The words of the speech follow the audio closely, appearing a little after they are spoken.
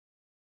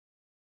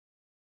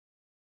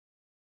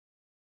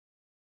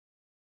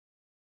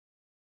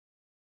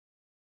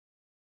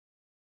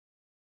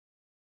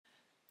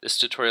This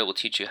tutorial will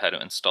teach you how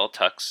to install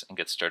TUX and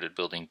get started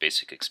building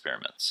basic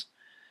experiments.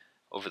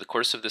 Over the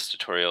course of this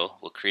tutorial,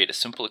 we'll create a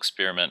simple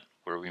experiment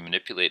where we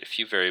manipulate a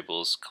few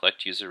variables,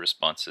 collect user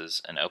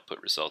responses, and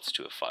output results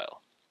to a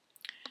file.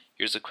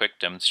 Here's a quick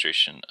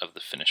demonstration of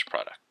the finished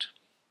product.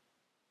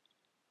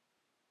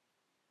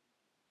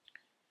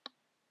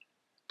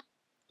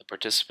 The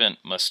participant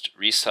must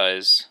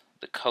resize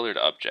the colored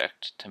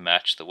object to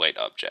match the white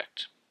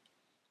object,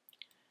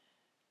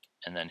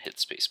 and then hit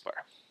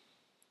spacebar.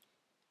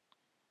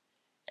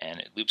 And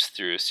it loops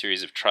through a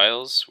series of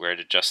trials where it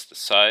adjusts the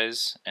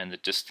size and the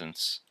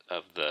distance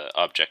of the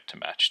object to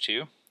match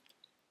to,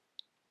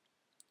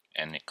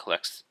 and it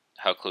collects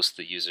how close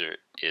the user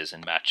is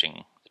in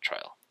matching the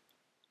trial.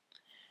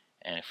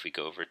 And if we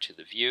go over to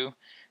the view,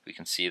 we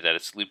can see that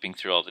it's looping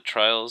through all the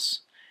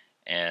trials,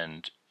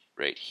 and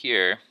right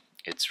here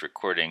it's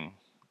recording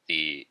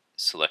the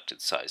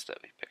selected size that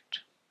we picked.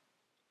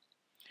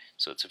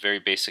 So it's a very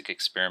basic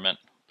experiment,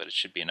 but it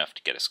should be enough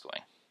to get us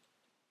going.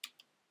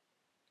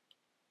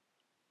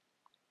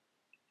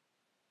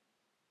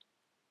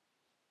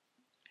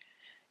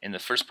 In the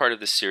first part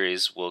of this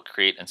series, we'll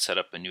create and set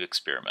up a new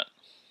experiment.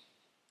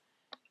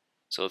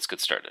 So let's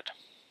get started.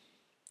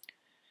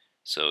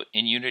 So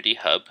in Unity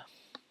Hub,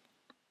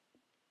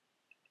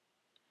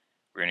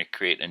 we're going to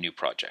create a new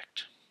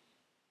project.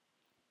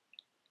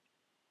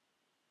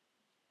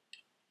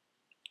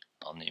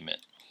 I'll name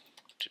it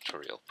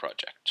Tutorial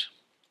Project.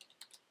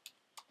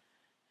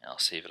 And I'll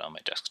save it on my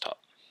desktop.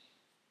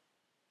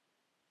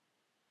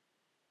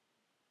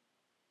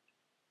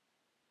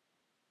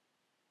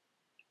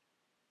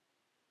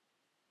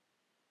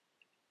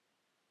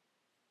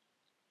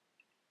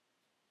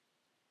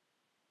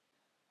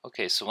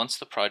 Okay, so once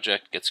the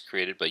project gets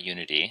created by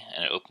Unity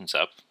and it opens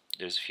up,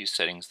 there's a few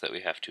settings that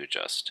we have to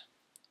adjust.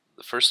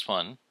 The first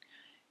one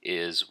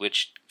is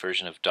which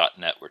version of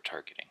 .NET we're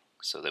targeting,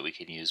 so that we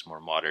can use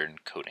more modern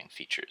coding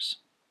features.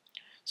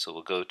 So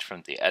we'll go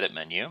from the Edit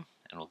menu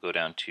and we'll go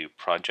down to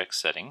Project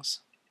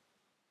Settings.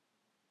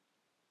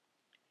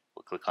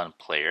 We'll click on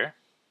Player.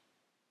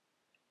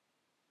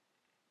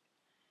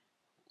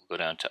 We'll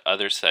go down to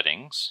Other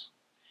Settings,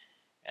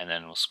 and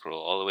then we'll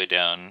scroll all the way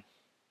down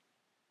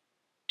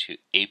to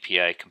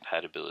API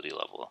compatibility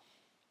level,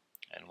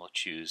 and we'll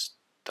choose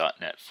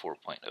 .NET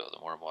 4.0, the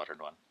more modern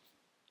one.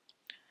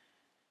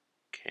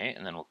 Okay,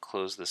 and then we'll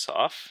close this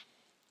off.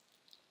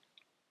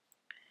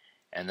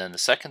 And then the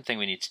second thing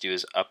we need to do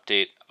is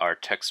update our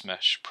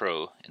TextMesh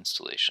Pro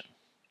installation.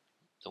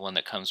 The one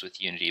that comes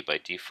with Unity by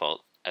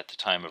default at the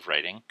time of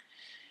writing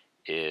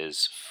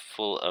is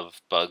full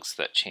of bugs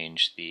that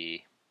change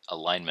the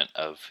alignment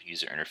of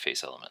user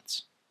interface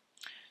elements.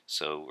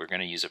 So we're going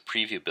to use a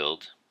preview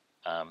build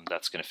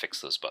that's going to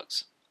fix those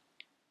bugs.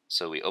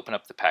 So we open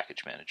up the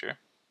package manager.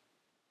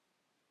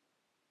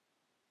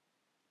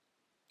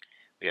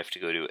 We have to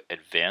go to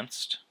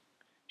Advanced,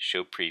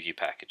 Show Preview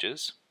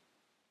Packages.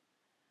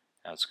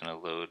 Now it's going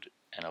to load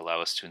and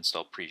allow us to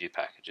install preview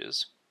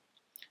packages.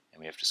 And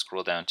we have to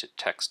scroll down to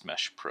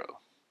TextMesh Pro.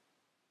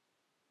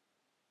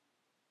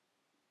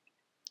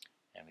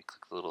 And we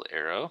click the little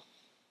arrow,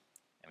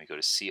 and we go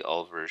to See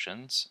All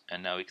Versions,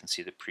 and now we can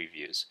see the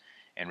previews.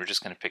 And we're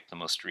just going to pick the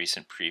most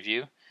recent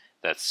preview.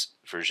 That's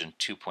version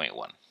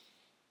 2.1.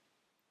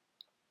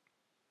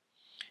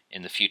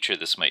 In the future,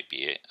 this might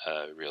be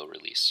a real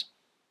release.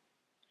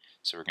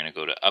 So we're going to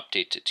go to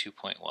Update to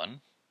 2.1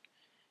 and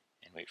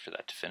wait for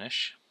that to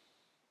finish.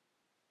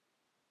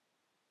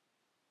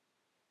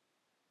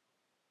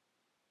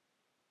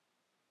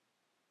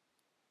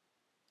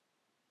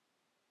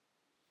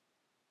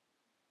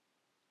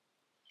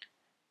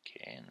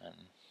 Okay, and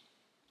then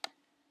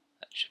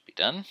that should be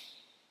done.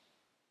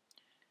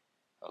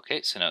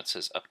 Okay, so now it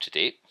says up to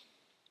date.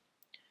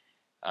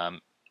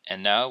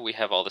 And now we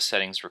have all the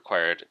settings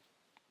required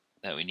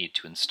that we need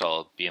to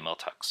install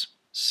bmlTUX.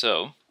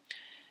 So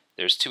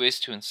there's two ways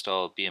to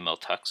install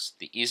bmlTUX.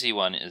 The easy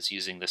one is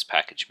using this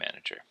package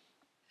manager.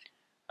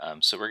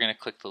 So we're going to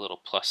click the little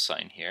plus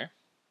sign here.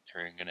 And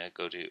we're going to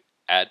go to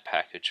Add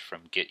Package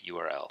from Git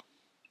URL.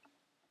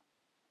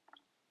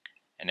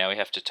 And now we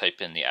have to type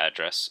in the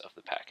address of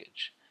the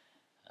package.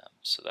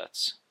 So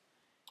that's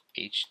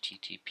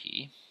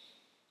https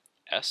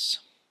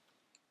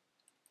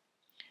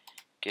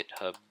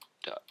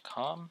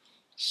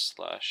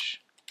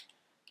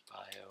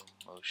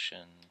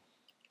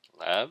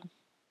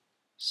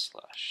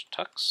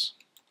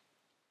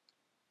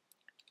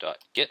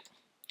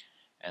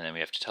and then we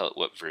have to tell it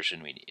what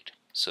version we need.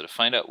 So to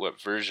find out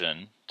what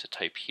version to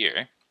type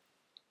here,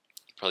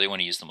 you probably want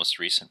to use the most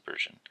recent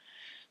version.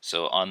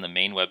 So on the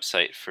main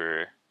website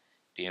for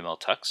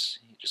bmlTUX,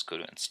 you just go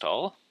to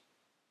Install,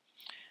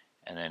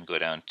 and then go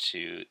down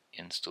to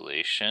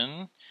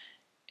Installation,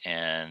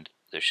 and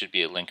there should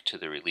be a link to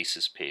the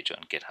releases page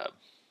on GitHub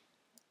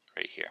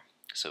right here.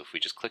 So if we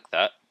just click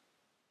that,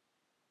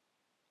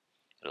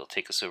 it'll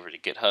take us over to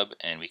GitHub,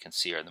 and we can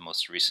see the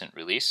most recent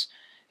release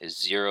is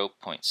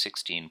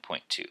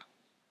 0.16.2.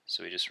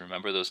 So we just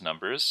remember those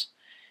numbers,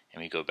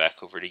 and we go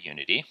back over to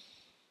Unity.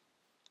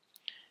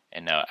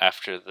 And now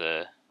after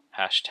the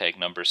hashtag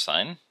number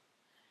sign,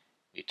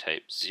 we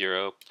type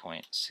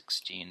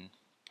 0.16.2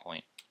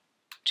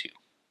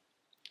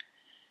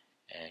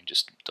 and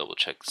just double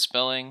check the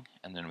spelling,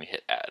 and then we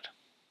hit add.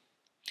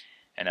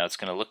 And now it's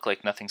going to look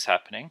like nothing's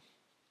happening,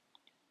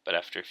 but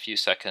after a few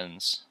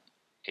seconds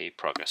a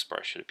progress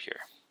bar should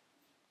appear.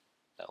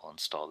 That will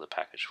install the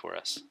package for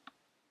us.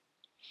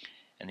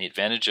 And the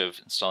advantage of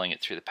installing it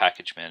through the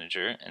package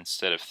manager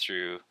instead of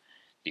through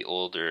the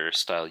older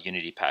style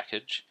Unity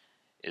package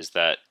is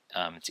that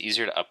it's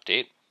easier to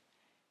update,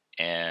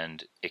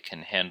 and it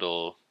can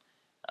handle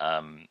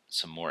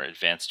some more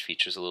advanced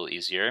features a little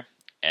easier,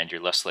 and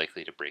you're less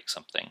likely to break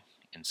something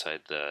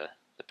inside the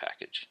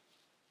package.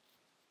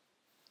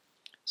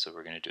 So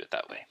we're going to do it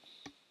that way.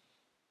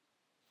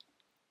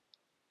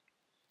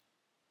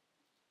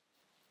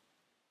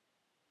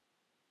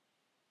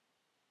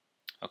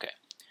 Okay,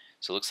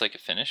 so it looks like it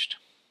finished.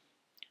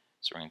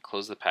 So we're going to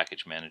close the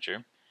package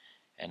manager,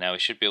 and now we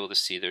should be able to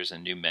see there's a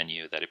new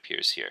menu that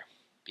appears here,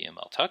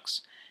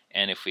 bmlTUX.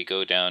 And if we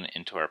go down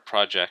into our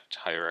project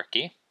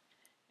hierarchy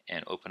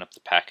and open up the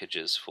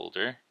packages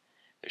folder,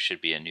 there should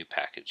be a new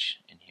package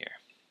in here.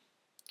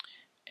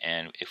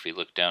 And if we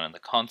look down in the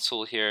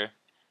console here,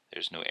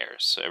 there's no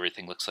errors, so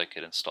everything looks like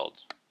it installed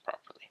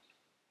properly.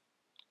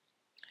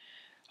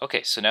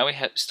 Okay, so now we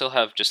still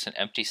have just an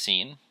empty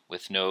scene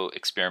with no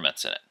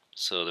experiments in it.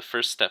 So the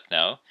first step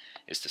now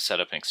is to set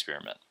up an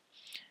experiment.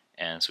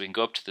 And so we can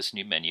go up to this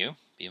new menu,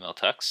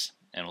 bmlTUX,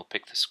 and we'll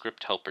pick the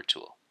script helper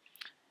tool.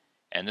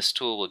 And this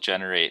tool will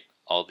generate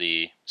all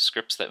the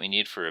scripts that we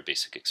need for a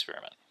basic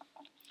experiment.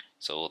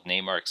 So we'll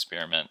name our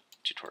experiment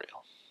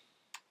tutorial.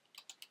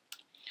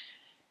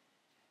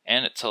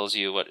 And it tells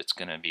you what it's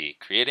going to be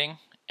creating,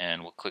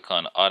 and we'll click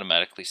on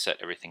automatically set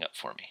everything up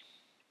for me.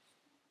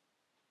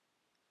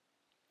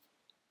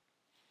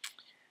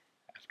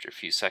 After a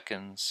few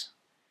seconds,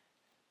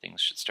 things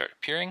should start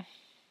appearing.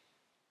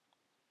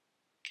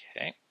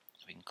 Okay,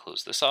 we can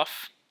close this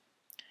off.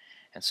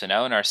 And so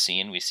now in our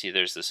scene we see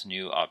there's this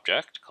new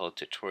object called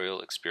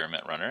tutorial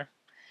experiment runner,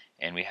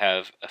 and we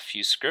have a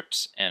few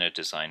scripts and a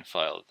design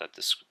file that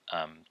this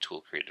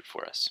tool created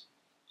for us.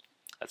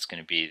 That's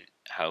going to be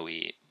how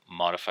we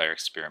modify our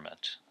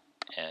experiment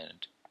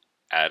and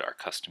add our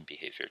custom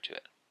behavior to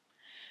it.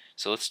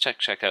 So let's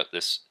check out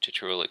this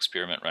tutorial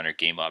experiment runner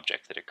game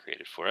object that it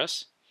created for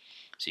us.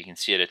 So you can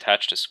see it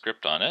attached a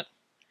script on it,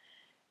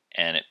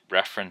 and it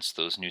referenced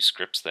those new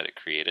scripts that it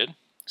created.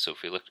 So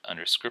if we look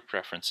under script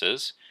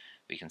references,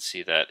 we can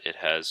see that it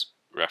has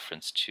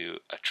reference to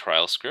a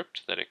trial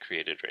script that it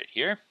created right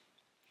here,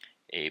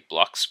 a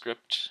block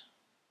script,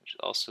 which is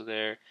also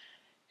there,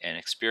 an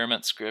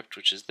experiment script,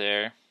 which is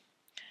there,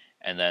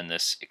 and then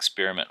this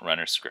experiment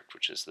runner script,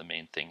 which is the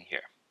main thing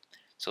here.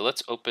 So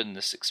let's open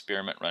this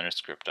experiment runner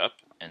script up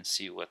and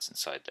see what's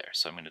inside there.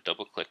 So I'm going to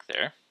double click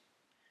there,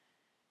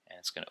 and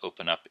it's going to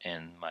open up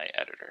in my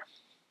editor.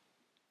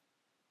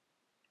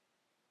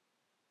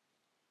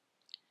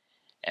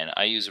 And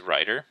I use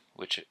Writer,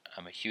 which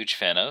I'm a huge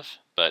fan of,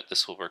 but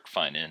this will work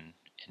fine in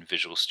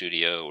Visual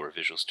Studio or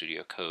Visual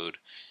Studio Code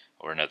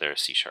or another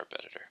C#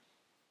 editor.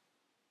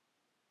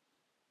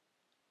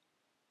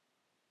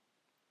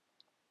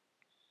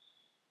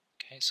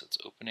 Okay, so it's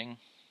opening.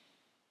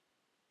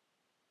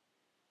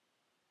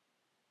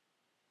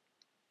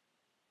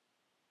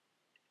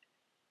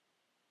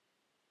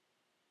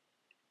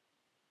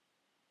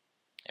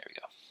 There we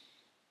go.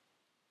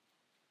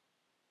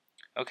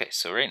 Okay,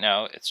 so right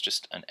now it's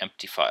just an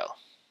empty file.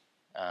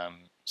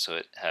 So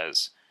it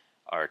has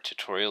our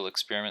tutorial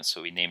experiment,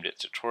 so we named it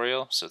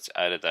tutorial, so it's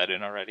added that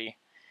in already.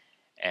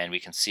 And we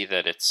can see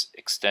that it's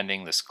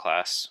extending this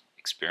class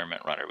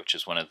experiment runner, which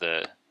is one of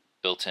the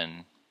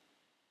built-in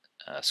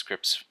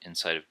scripts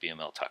inside of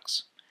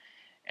bmlTUX.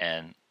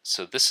 And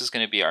so this is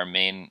going to be our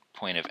main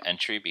point of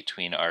entry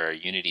between our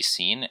Unity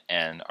scene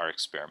and our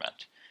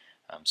experiment.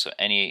 So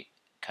any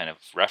kind of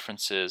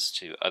references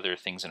to other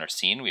things in our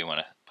scene we want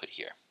to put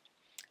here.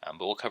 But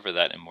we'll cover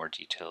that in more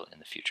detail in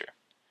the future.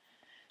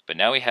 But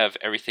now we have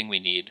everything we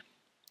need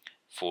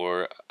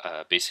for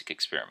a basic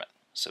experiment.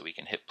 So we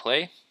can hit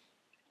play,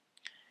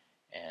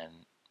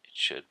 and it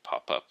should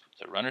pop up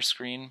the runner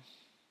screen.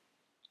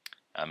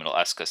 It'll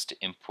ask us to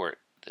import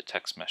the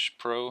TextMesh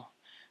Pro,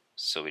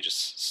 so we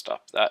just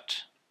stop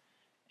that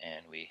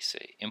and we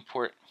say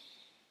import.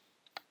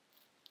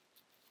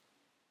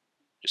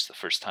 Just the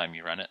first time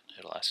you run it,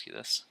 it'll ask you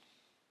this.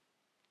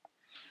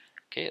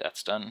 Okay,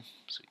 that's done,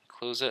 so we can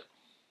close it.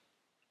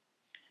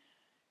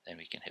 Then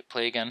we can hit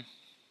play again.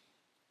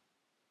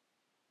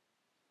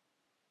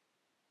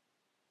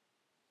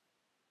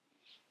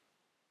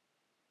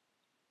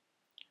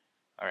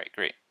 Alright,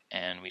 great.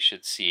 And we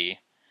should see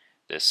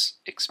this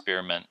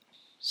experiment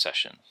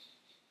session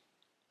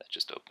that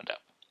just opened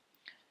up.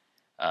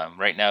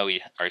 Right now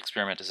our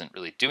experiment doesn't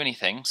really do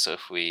anything, so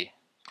if we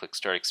click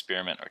Start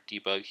Experiment or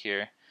Debug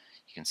here,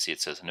 you can see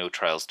it says no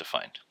trials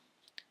defined.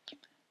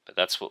 But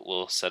that's what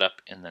we'll set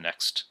up in the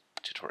next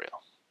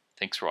tutorial.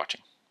 Thanks for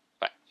watching.